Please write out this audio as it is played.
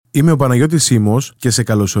Είμαι ο Παναγιώτης Σίμος και σε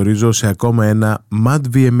καλωσορίζω σε ακόμα ένα ΜΑΔ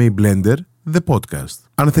VMA Blender, The Podcast.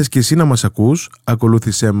 Αν θες και εσύ να μας ακούς,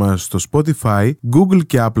 ακολούθησέ μας στο Spotify, Google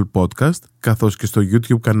και Apple Podcast, καθώς και στο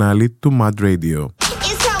YouTube κανάλι του ΜΑΔ Radio.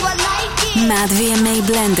 ΜΑΔ VMA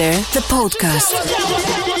Blender, The Podcast.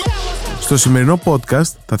 Στο σημερινό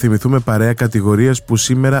podcast θα θυμηθούμε παρέα κατηγορίες που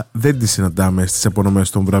σήμερα δεν τις συναντάμε στις απονομές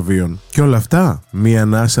των βραβείων. Και όλα αυτά, μία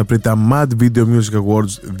ανάσα πριν τα ΜΑΔ Video Music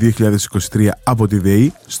Awards 2023 από τη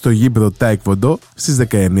ΔΕΗ στο γήπεδο Taekwondo στις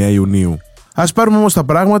 19 Ιουνίου. Ας πάρουμε όμως τα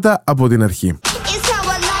πράγματα από την αρχή.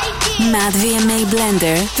 ΜΑΔ VMA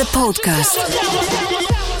Blender, The Podcast.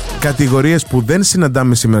 Κατηγορίες που δεν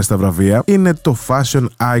συναντάμε σήμερα στα βραβεία είναι το Fashion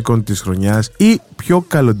Icon της χρονιάς ή πιο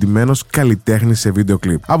καλοντημένος καλλιτέχνης σε βίντεο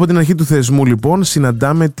κλιπ. Από την αρχή του θεσμού λοιπόν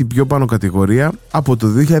συναντάμε την πιο πάνω κατηγορία από το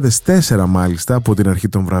 2004 μάλιστα, από την αρχή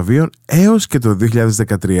των βραβείων έως και το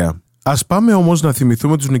 2013. Ας πάμε όμως να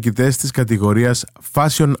θυμηθούμε τους νικητές της κατηγορίας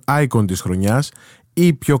Fashion Icon της χρονιάς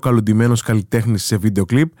ή πιο καλοντημένος καλλιτέχνης σε βίντεο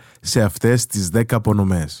κλιπ σε αυτές τις 10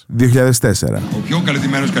 απονομές. 2004. Ο πιο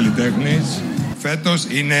καλοντημένος καλλιτέχνης φέτος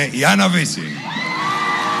είναι η Άννα Βύση.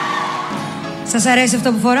 Σας αρέσει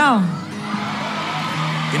αυτό που φοράω?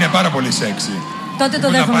 Είναι πάρα πολύ σεξι. Τότε το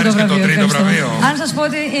δέχομαι το βραβείο. Και το τρίτο βραβείο. Αν σας πω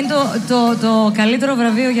ότι είναι το καλύτερο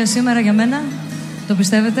βραβείο για σήμερα για μένα, το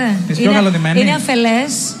πιστεύετε? Πιο καλοντημένη. Είναι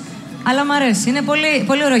αφελές, αλλά μου αρέσει. Είναι πολύ,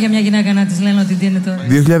 πολύ ωραίο για μια γυναίκα να της λένε ότι τι είναι τώρα.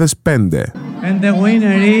 2005. And the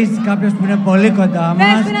winner is κάποιος που είναι πολύ κοντά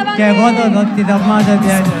μας και εγώ τη θαυμάζω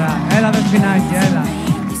ιδιαίτερα. Έλα το σπινάκι, έλα.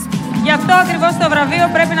 Γι' αυτό ακριβώς το βραβείο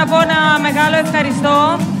πρέπει να πω ένα μεγάλο ευχαριστώ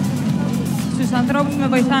στους ανθρώπους που με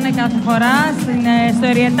βοηθάνε κάθε φορά, στο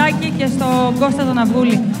Εριετάκι και στο Κώστα τον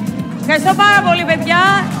Αυγούλη. Ευχαριστώ πάρα πολύ, παιδιά.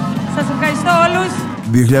 Σας ευχαριστώ όλους.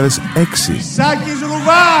 2006. Σάκης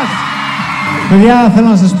Ρουβάς! Παιδιά, θέλω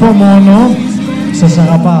να σας πω μόνο, σας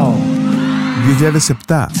αγαπάω.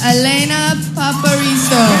 2007. Elena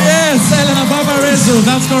Paparizou. Yes, Elena Paparizou,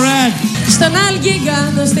 that's correct. Στον Al Giga,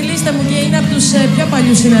 τον στυλίστα μου και είναι από τους πιο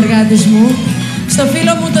παλιούς συνεργάτες μου. Στο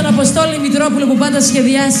φίλο μου τον Αποστόλη Μητρόπουλο που πάντα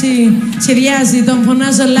σχεδιάζει, τον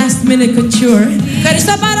φωνάζω Last Minute Couture.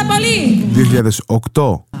 Ευχαριστώ πάρα πολύ.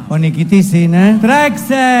 2008. Ο νικητής είναι...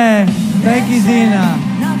 Τρέξε! Τρέκει Ζήνα.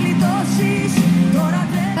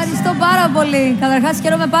 Ευχαριστώ πάρα πολύ. Καταρχάς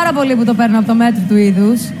χαίρομαι πάρα πολύ που το παίρνω από το μέτρο του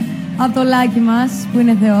είδους. Από το λάκι μας που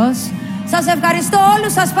είναι Θεός. Σας ευχαριστώ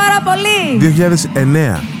όλους σας πάρα πολύ.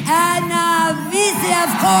 2009. Άννα Βύση,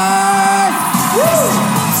 of course.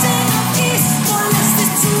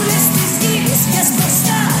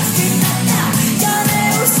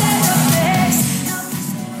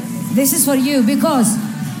 This is for you because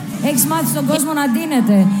έχεις μάθει στον κόσμο να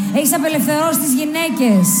ντύνεται. Έχεις απελευθερώσει τις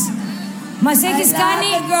γυναίκες. Μας έχεις κάνει...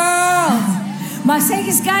 Μας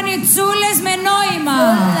έχεις κάνει τσούλες με νόημα.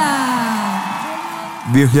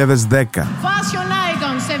 Fashion2010.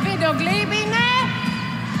 Icon σε βίντεο κλιπ είναι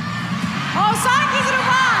ο Σάκης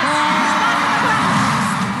Ρουβάς.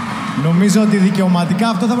 Νομίζω ότι δικαιωματικά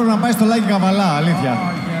αυτό θα πρέπει να πάει στο Λάκη Καβαλά, αλήθεια.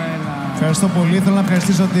 Ευχαριστώ πολύ. Θέλω να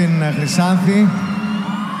ευχαριστήσω την Χρυσάνθη,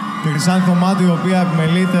 Θωμάτου, η οποία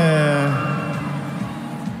επιμελείται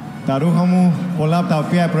τα ρούχα μου, πολλά από τα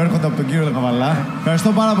οποία προέρχονται από τον κύριο Καβαλά. Ευχαριστώ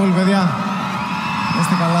πάρα πολύ, παιδιά.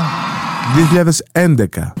 Είστε καλά.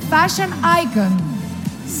 2011. Fashion Icon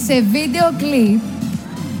σε βίντεο κλιπ.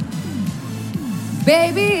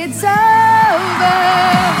 Baby, it's over.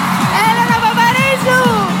 Έλενα Παπαρίζου.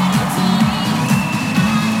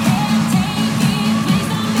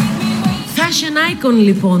 Fashion Icon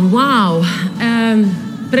λοιπόν, wow.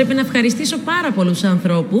 Πρέπει να ευχαριστήσω πάρα πολλούς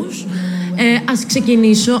ανθρώπους. Ας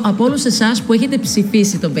ξεκινήσω από όλους εσάς που έχετε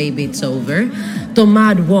ψηφίσει το Baby It's Over, το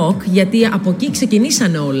Mad Walk, γιατί από εκεί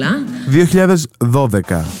ξεκινήσαν όλα.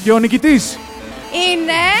 2012. Και ο νικητής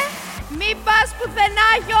Είναι Μη πας πουθενά,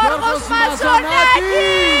 Γιώργος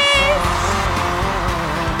Μαζονάκης!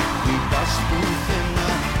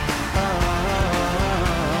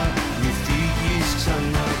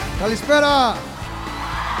 Καλησπέρα!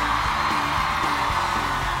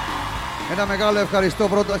 Ένα μεγάλο ευχαριστώ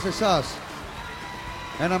πρώτα σε εσάς.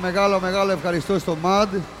 Ένα μεγάλο ευχαριστώ στο ΜΑΔ.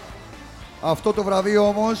 Αυτό το βραβείο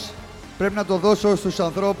όμως πρέπει να το δώσω στους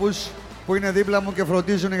ανθρώπους που είναι δίπλα μου και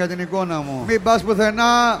φροντίζουν για την εικόνα μου. Μην πας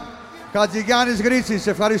πουθενά, Χατζηγιάννης Γρήτσης.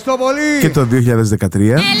 Ευχαριστώ πολύ! Και το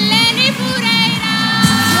 2013. Ελένη Φουρέιρα!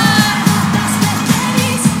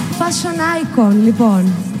 Fashion Icon,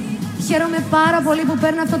 λοιπόν. Χαίρομαι πάρα πολύ που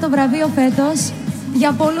παίρνω αυτό το βραβείο φέτος.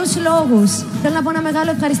 Για πολλούς λόγους. Θέλω να πω ένα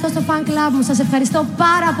μεγάλο ευχαριστώ στο fan club μου. Σας ευχαριστώ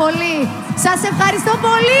πάρα πολύ. Σας ευχαριστώ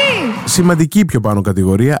πολύ. Σημαντική η πιο πάνω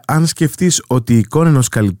κατηγορία, αν σκεφτείς ότι η εικόνα ενός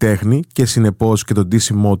καλλιτέχνη και συνεπώς και το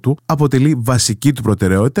ντύσιμό του αποτελεί βασική του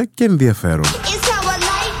προτεραιότητα και ενδιαφέρον.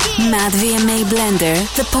 ΜΑΔ VMA Blender,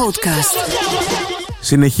 the podcast.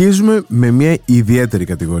 Συνεχίζουμε με μια ιδιαίτερη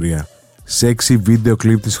κατηγορία. Sexy βίντεο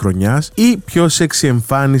κλιπ της χρονιάς ή πιο sexy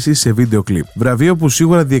εμφάνιση σε βίντεο κλιπ. Βραβείο που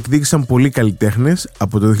σίγουρα διεκδίκησαν πολλοί καλλιτέχνες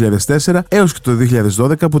από το 2004 έως και το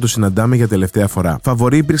 2012 που το συναντάμε για τελευταία φορά.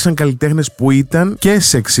 Φαβοροί υπήρξαν καλλιτέχνες που ήταν και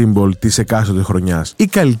sex symbol της εκάστοτε χρονιάς ή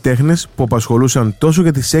καλλιτέχνες που απασχολούσαν τόσο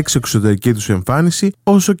για τη sexy εξωτερική τους εμφάνιση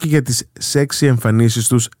όσο και για τις sexy εμφανίσεις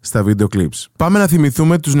τους στα βίντεο clips. Πάμε να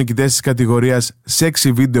θυμηθούμε τους νικητές της κατηγορίας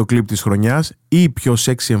sexy βίντεο κλιπ της χρονιάς ή πιο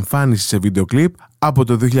sexy εμφάνιση σε βίντεο κλιπ από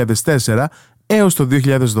το 2004 έως το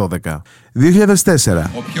 2012. 2004.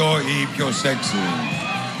 Ο πιο σεξι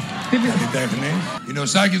καλλιτέχνης είναι ο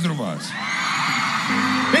Σάκης Ρουβάς.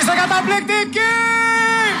 Είστε καταπληκτικοί!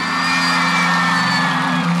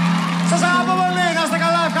 Σας αγαπώ πολύ, να είστε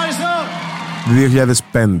καλά, ευχαριστώ!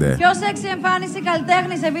 2005. Πιο σεξι εμφάνιση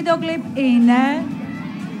καλλιτέχνη σε βίντεο κλιπ είναι...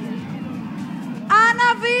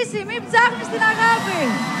 Αναβήσει, μην ψάχνεις την αγάπη!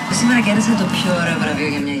 Σήμερα κέρδισα το πιο ωραίο βραβείο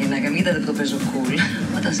για μια γυναίκα. Μην είδατε που το παίζω cool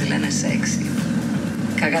όταν σε λένε sexy.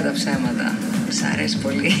 Κακά τα ψέματα. Σ' αρέσει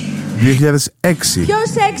πολύ. 2006. Πιο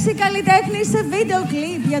sexy καλλιτέχνη σε βίντεο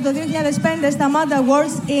κλιπ για το 2005 στα ΜΑΔ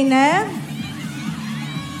Awards είναι...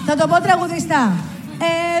 Θα το πω τραγουδιστά.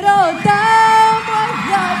 Ερώτα μου,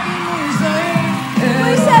 αγάπη μου, ζωή. Πού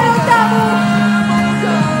είσαι, ερώτα μου.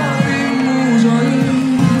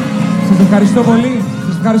 Σας ευχαριστώ πολύ.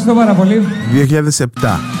 Σας ευχαριστώ πάρα πολύ.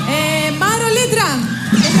 2007. Άρο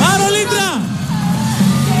Λίτρα!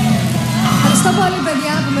 Ευχαριστώ πολύ,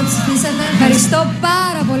 παιδιά, που με ψηφίσατε. Ευχαριστώ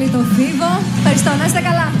πάρα πολύ τον Φίβο. Ευχαριστώ, να είστε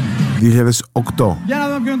καλά. 2008. Για να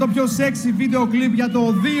δούμε ποιο είναι το πιο sexy βίντεο κλιπ για το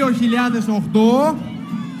 2008.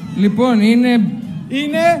 Λοιπόν, είναι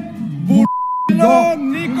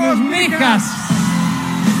Νίκος Μίχας.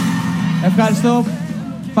 Ευχαριστώ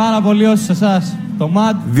πάρα πολύ όσους εσάς. Το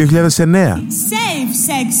ΜΑΔ. 2009. Safe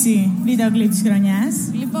sexy βίντεο κλιπ της χρονιάς.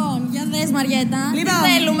 Λοιπόν, για δες, Μαριέτα. Λοιπόν,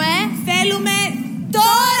 θέλουμε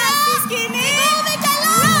τώρα στη σκηνή. Στην κούβη,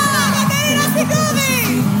 καλά! Κατερίνα, στην κούβη!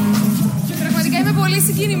 Πραγματικά είμαι πολύ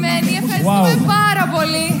συγκινημένη. Ευχαριστούμε πάρα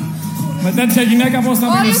πολύ. Με τέτοια γυναίκα πώς θα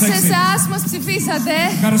μείνω Όλους sexy. εσάς μας ψηφίσατε.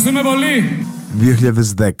 Ευχαριστούμε πολύ.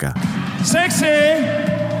 2010. Sexy!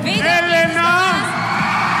 Έλενα!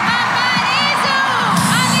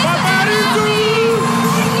 Παπαρίζου!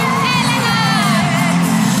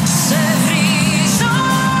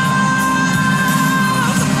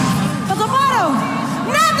 Θα το πάρω!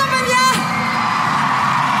 Να το, παιδιά!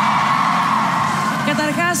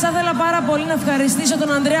 Καταρχάς, θα ήθελα πάρα πολύ να ευχαριστήσω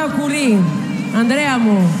τον Ανδρέα Κουρί. Ανδρέα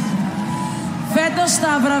μου, φέτος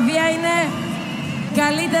τα βραβεία είναι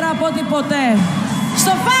καλύτερα από ό,τι ποτέ.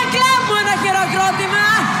 Στο fan club μου ένα χειροκρότημα!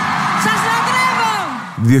 Σας λατρεύω!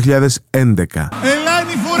 2011.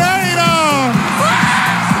 Ελένη Φουρέιρα!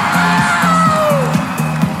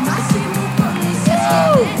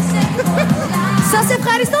 Σας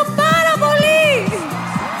ευχαριστώ πάρα πολύ!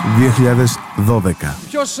 2012.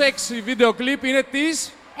 Πιο sexy βίντεο κλιπ είναι της...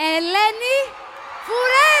 Ελένη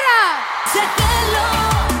Φουρέιρα! Σε θέλω,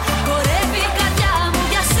 χορεύει η καρδιά μου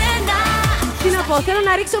για σένα. Τι να πω, θέλω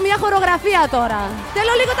να ρίξω μια χορογραφία τώρα.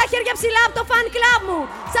 Θέλω λίγο τα χέρια ψηλά από το fan club μου.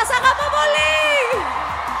 Σας αγαπώ πολύ!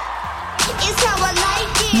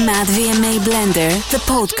 ΜΑΔ VMA Blender, the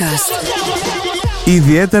podcast.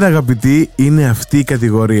 Ιδιαίτερα αγαπητή είναι αυτή η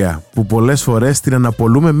κατηγορία που πολλές φορές την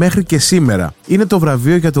αναπολούμε μέχρι και σήμερα. Είναι το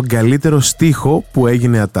βραβείο για τον καλύτερο στίχο που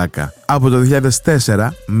έγινε ατάκα. Από το 2004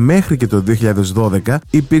 μέχρι και το 2012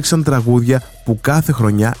 υπήρξαν τραγούδια που κάθε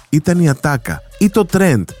χρονιά ήταν η ατάκα ή το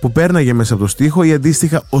trend που πέρναγε μέσα από το στίχο ή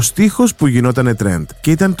αντίστοιχα ο στίχος που γινότανε trend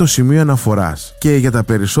και ήταν το σημείο αναφοράς. Και για τα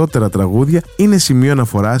περισσότερα τραγούδια είναι σημείο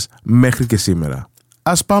αναφοράς μέχρι και σήμερα.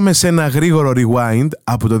 Ας πάμε σε ένα γρήγορο rewind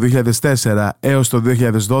από το 2004 έως το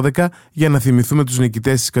 2012 για να θυμηθούμε τους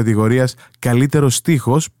νικητές της κατηγορίας καλύτερος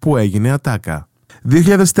στίχος που έγινε ατάκα.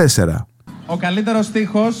 2004. Ο καλύτερος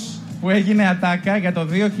στίχος που έγινε ατάκα για το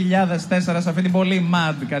 2004 σε αυτή την πολύ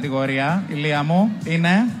mad κατηγορία, ηλία μου,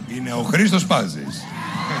 είναι... Είναι ο Χρήστος Πάζης.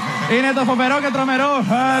 Είναι το φοβερό και τρομερό.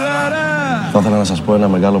 Θα ήθελα να σας πω ένα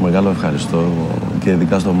μεγάλο ευχαριστώ και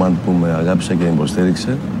ειδικά στο ΜΑΔ που με αγάπησε και με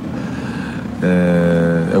υποστήριξε.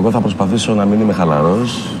 Εγώ θα προσπαθήσω να μην είμαι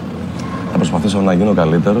χαλαρός, θα προσπαθήσω να γίνω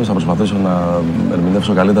καλύτερος, θα προσπαθήσω να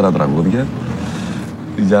ερμηνεύσω καλύτερα τραγούδια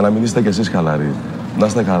για να μην είστε κι εσείς χαλαροί. Να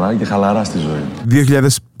είστε καλά και χαλαρά στη ζωή. 2005.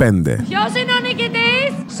 Ποιος είναι ο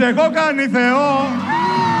νικητής? Σε εγώ κάνει Θεό.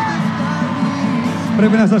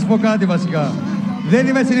 Πρέπει να σας πω κάτι βασικά. Δεν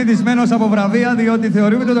είμαι συνηθισμένος από βραβεία διότι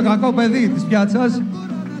θεωρούμε το κακό παιδί της πιάτσας.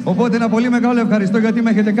 Οπότε ένα πολύ μεγάλο ευχαριστώ γιατί με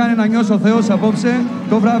έχετε κάνει να νιώσω Θεός απόψε.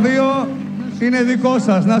 Το βραβείο είναι δικό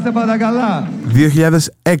σας. Να είστε πάντα καλά.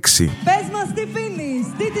 2006. Πες μας τι πίνεις,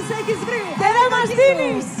 τι της έχεις βρει και δεν μας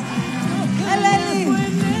δίνεις. Ελένη.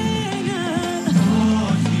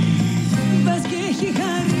 Μπας και έχει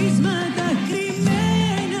χαρίσματα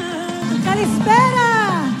κρυμμένα. Καλησπέρα.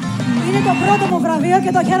 Είναι το πρώτο μου βραβείο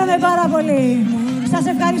και το χαίρομαι πάρα πολύ. Σας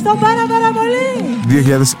ευχαριστώ πάρα πολύ.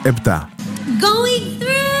 2007. Going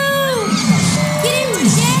through. Κύριε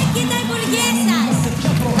Υπουργέ και τα υπουργέ σας.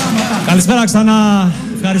 Καλησπέρα ξανά.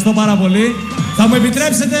 Ευχαριστώ πάρα πολύ. Θα μου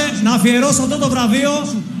επιτρέψετε να αφιερώσω αυτό το βραβείο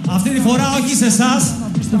αυτή τη φορά όχι σε εσάς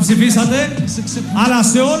που ψηφίσατε, αλλά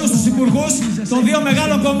σε όλους τους υπουργούς των δύο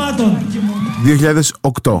μεγάλων κομμάτων.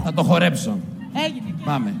 2008. Θα το χορέψω. Έγινε.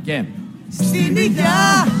 Πάμε και... Στην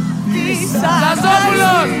υγειά της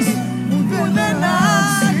αγάπης που δεν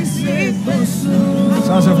άξιζε.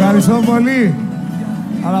 Σας ευχαριστώ πολύ.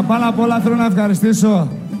 Αλλά πάνω απ' όλα θέλω να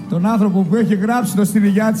ευχαριστήσω τον άνθρωπο που έχει γράψει το «Στην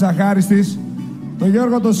υγειά της αχάριστης», τον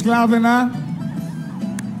Γιώργο τον Σκλάβαινα,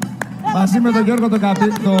 μαζί με τον Γιώργο το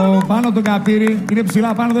Πάνο τον Καπύρη. Είναι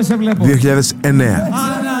ψηλά πάνω, δεν σε βλέπω. 2009.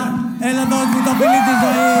 Άννα, έλα εδώ μου το φίλι τη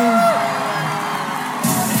ζωή.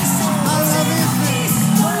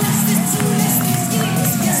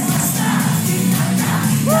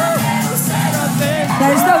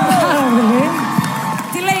 Ευχαριστώ πάρα πολύ.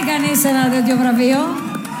 Τι λέει κανείς σε ένα τέτοιο βραβείο?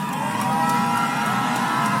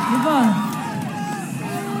 Λοιπόν,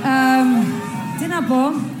 τι να πω,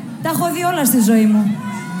 τα έχω δει όλα στη ζωή μου.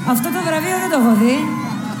 Αυτό το βραβείο δεν το έχω δει.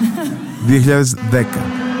 2010.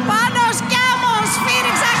 Πάνος κι άμμος,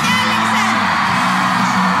 σφύριξα κι έλεξε.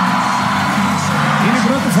 Είναι η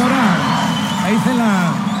πρώτη φορά. Θα ήθελα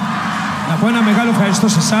να πω ένα μεγάλο ευχαριστώ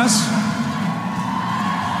σε εσάς.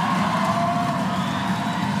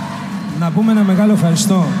 Να πούμε ένα μεγάλο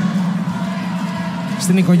ευχαριστώ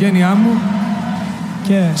στην οικογένειά μου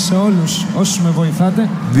και σε όλους όσους με βοηθάτε.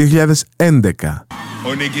 2011.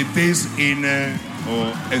 Ο νικητής είναι ο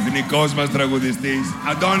εθνικός μας τραγουδιστής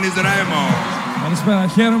Αντώνης Ρέμο. Καλησπέρα.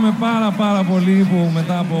 Χαίρομαι πάρα πολύ που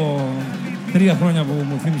μετά από 3 χρόνια που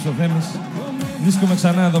μου θύμισε ο Θέμης βρίσκομαι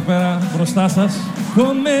ξανά εδώ πέρα μπροστά σας.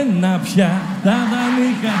 Κομμένα πια τα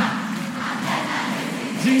δανεικά,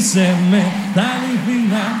 ζήσε με τα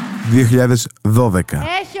αληθινά. 2012.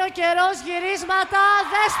 Έχει ο καιρός γυρίσματα,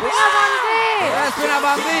 Δέσποινα Βανδύ! Δέσποινα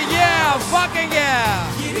Βανδύ, yeah, fucking yeah!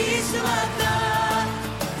 Γυρίσματα,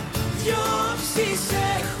 διώξεις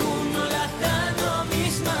έχουν όλα τα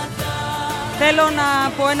νομίσματα. Θέλω να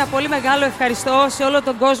πω ένα πολύ μεγάλο ευχαριστώ σε όλο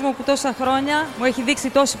τον κόσμο που τόσα χρόνια μου έχει δείξει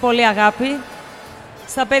τόση πολύ αγάπη.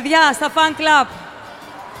 Στα παιδιά, στα fan club.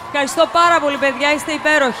 Ευχαριστώ πάρα πολύ, παιδιά, είστε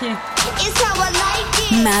υπέροχοι.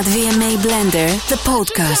 ΜΑΔ VMA Blender, the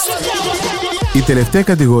podcast. Η τελευταία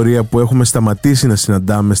κατηγορία που έχουμε σταματήσει να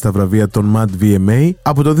συναντάμε στα βραβεία των ΜΑΔ VMA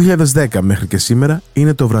από το 2010 μέχρι και σήμερα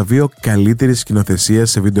είναι το βραβείο καλύτερης σκηνοθεσίας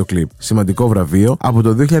σε βίντεο κλιπ. Σημαντικό βραβείο από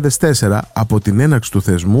το 2004 από την έναρξη του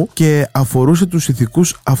θεσμού και αφορούσε τους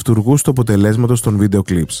ηθικούς αυτουργούς του αποτελέσματος των βίντεο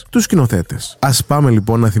κλιπς, τους σκηνοθέτες. Ας πάμε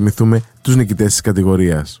λοιπόν να θυμηθούμε τους νικητές της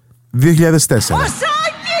κατηγορίας. 2004.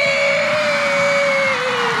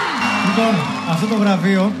 Λοιπόν, αυτό το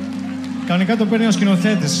βραβείο κανονικά το παίρνει ο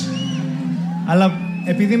σκηνοθέτης. Αλλά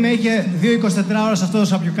επειδή με είχε 2-24 ώρες αυτό το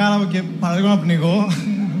σαπιουκάραβο και παραδείγμα να πνιγώ,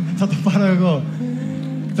 θα το πάρω εγώ.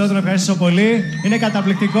 Θέλω να τον ευχαριστήσω πολύ. Είναι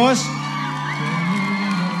καταπληκτικός.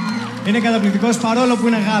 Είναι καταπληκτικός παρόλο που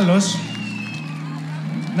είναι Γάλλος.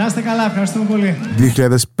 Να είστε καλά, ευχαριστούμε πολύ.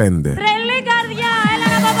 2005. Τρελή καρδιά, έλα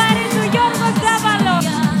να παπαρίζου, Γιώργος Γκάβαλος.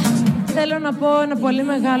 Θέλω να πω ένα πολύ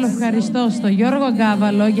μεγάλο ευχαριστώ στον Γιώργο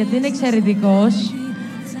Γκάβαλο γιατί είναι εξαιρετικός.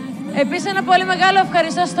 Επίσης ένα πολύ μεγάλο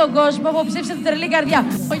ευχαριστώ στον κόσμο που ψήφισε την τρελή καρδιά.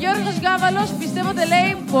 Ο Γιώργος Γκάβαλος πιστεύω ότι λέει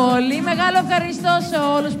πολύ μεγάλο ευχαριστώ σε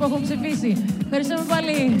όλους που έχουν ψηφίσει. Ευχαριστούμε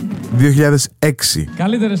πολύ. 2006.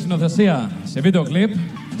 Καλύτερη σκηνοθεσία σε βίντεο κλιπ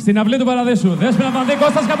στην αυλή του Παραδείσου. Δέσποινα Βανδύ,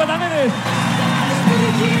 Κώστας Καπετανίδης.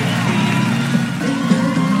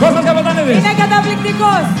 Κώστας Καπετανίδης. Είναι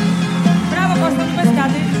καταπληκτικός. Μπράβο Κώστα, μου πες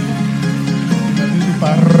κάτι.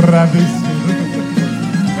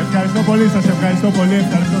 Ευχαριστώ πολύ, σας ευχαριστώ πολύ.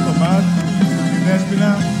 Ευχαριστώ το ΜΑΔ, τη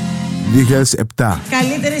Δέσποινα. 2007.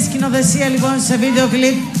 Καλύτερη σκηνοθεσία λοιπόν σε βίντεο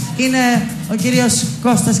κλιπ είναι ο κύριος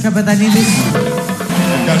Κώστας Καπετανίδης.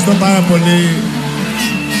 Ευχαριστώ πάρα πολύ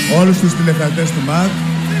όλους τους τηλεθεατές του ΜΑΔ,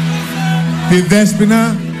 τη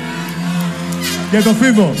Δέσποινα και το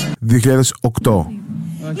Φίβο. 2008.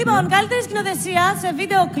 Λοιπόν, καλύτερη σκηνοθεσία σε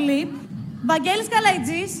βίντεο κλιπ, Βαγγέλης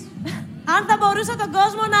Καλαϊτζής, αν θα μπορούσα τον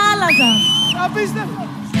κόσμο να άλλαζα. Απίστευτο!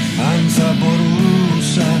 Αν θα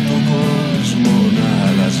μπορούσα τον κόσμο να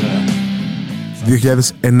άλλαζα.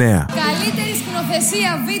 2009. Καλύτερη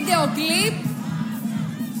σκηνοθεσία βίντεο κλιπ,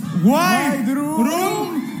 Wide Room,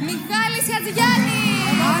 Μιχάλης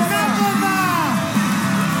Χατζηγιάννης. Ανάποδα!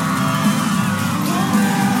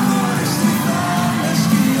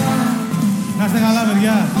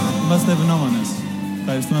 είμαστε ευγνώμονες.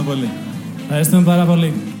 Ευχαριστούμε πολύ. Ευχαριστούμε πάρα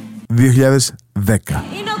πολύ. 2010.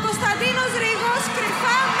 Είναι ο Κωνσταντίνος Ρήγος,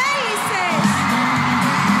 κρυφά μέλισσες.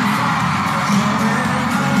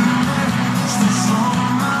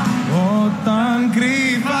 Όταν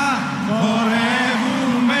κρύβα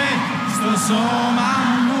χορεύουμε στο σώμα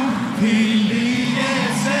μου,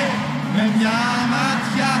 φιλίεσαι με μια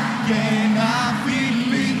ματιά και ένα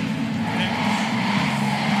φιλί.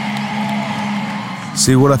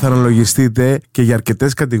 Σίγουρα θα αναλογιστείτε και για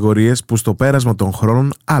αρκετές κατηγορίες που στο πέρασμα των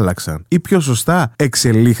χρόνων άλλαξαν ή πιο σωστά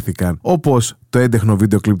εξελίχθηκαν, όπως το έντεχνο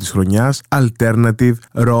βίντεο κλιπ της χρονιάς, Alternative,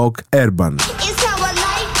 Rock, Urban.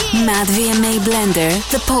 ΜΑΔ VMA Blender,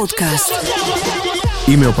 the podcast.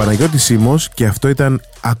 Είμαι ο Παναγιώτης Σίμος και αυτό ήταν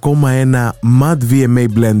ακόμα ένα ΜΑΔ VMA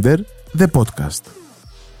Blender, the podcast.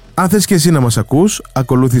 Αν θες και εσύ να μας ακούς,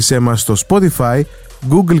 ακολούθησέ μας στο Spotify,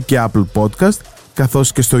 Google και Apple Podcast,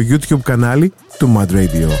 καθώς και στο YouTube κανάλι του ΜΑΔ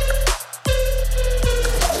Radio.